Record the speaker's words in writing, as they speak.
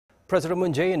President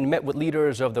Moon Jae-in met with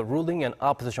leaders of the ruling and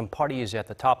opposition parties at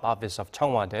the top office of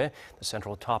Cheong Wa Dae. The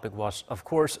central topic was, of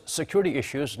course, security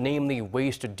issues, namely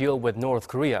ways to deal with North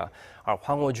Korea. Our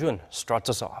Hwang Hojun starts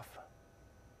us off.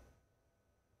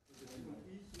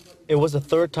 It was the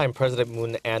third time President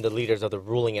Moon and the leaders of the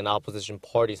ruling and opposition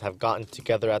parties have gotten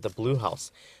together at the Blue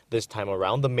House. This time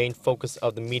around, the main focus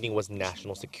of the meeting was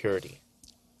national security.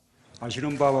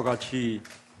 아시는 바와 같이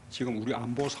지금 우리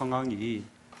안보 상황이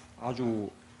아주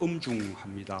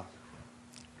엄중합니다.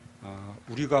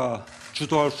 우리가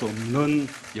주도할 수 없는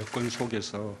여건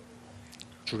속에서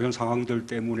주변 상황들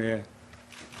때문에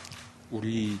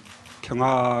우리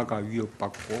평화가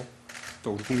위협받고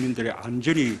또 우리 국민들의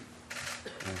안전이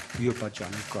위협받지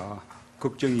않을까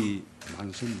걱정이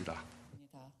많습니다.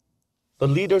 The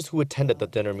leaders who attended the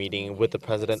dinner meeting with the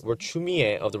president were Choo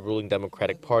Mi-ae of the ruling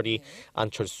Democratic Party,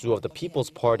 Ahn Cheol-soo of the People's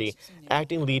Party,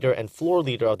 acting leader and floor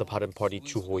leader of the Bareun Party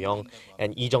Joo Ho-young,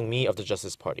 and Lee Jeong-mi of the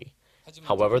Justice Party.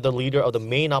 However, the leader of the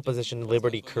main opposition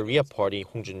Liberty Korea Party,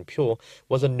 Hwang Hojun,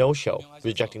 was a no-show,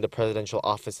 rejecting the presidential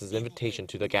office's invitation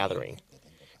to the gathering.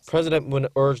 President Moon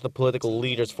urged the political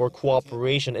leaders for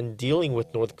cooperation in dealing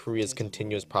with North Korea's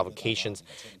continuous provocations,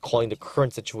 calling the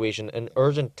current situation an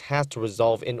urgent task to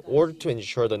resolve in order to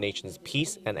ensure the nation's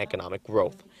peace and economic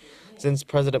growth. Since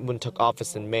President Moon took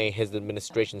office in May, his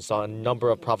administration saw a number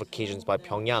of provocations by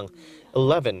Pyongyang,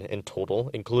 11 in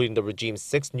total, including the regime's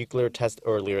 6th nuclear test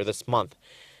earlier this month.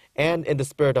 And in the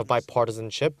spirit of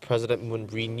bipartisanship, President Moon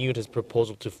renewed his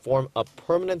proposal to form a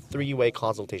permanent three-way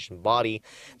consultation body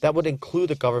that would include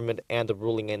the government and the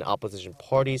ruling and opposition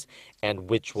parties, and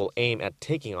which will aim at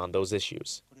taking on those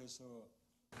issues.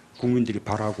 국민들이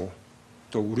바라고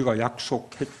또 우리가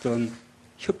약속했던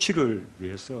협치를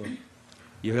위해서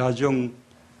여야정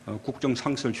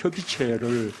국정상설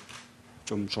협의체를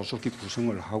좀 조속히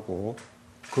구성을 하고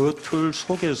그 틀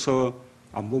속에서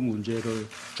안보 문제를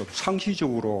좀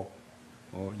상시적으로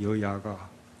여야가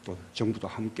또 정부도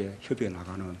함께 협의해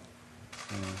나가는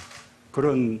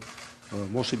그런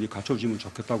모습이 갖춰지면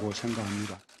좋겠다고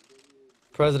생각합니다.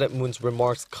 President Moon's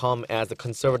remarks come as the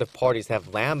conservative parties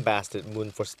have lambasted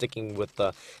Moon for sticking with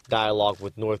the dialogue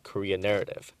with North Korea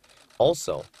narrative.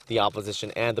 Also, the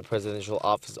opposition and the presidential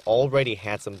office already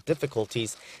had some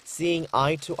difficulties seeing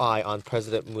eye to eye on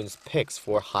President Moon's picks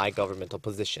for high governmental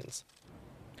positions.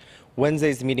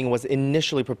 Wednesday's meeting was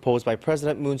initially proposed by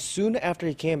President Moon soon after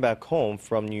he came back home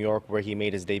from New York, where he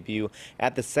made his debut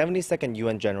at the 72nd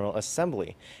UN General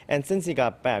Assembly. And since he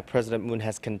got back, President Moon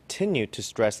has continued to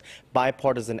stress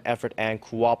bipartisan effort and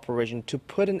cooperation to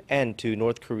put an end to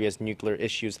North Korea's nuclear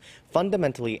issues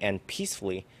fundamentally and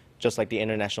peacefully, just like the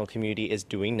international community is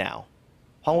doing now.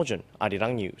 Hwang Hojun,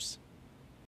 Arirang News.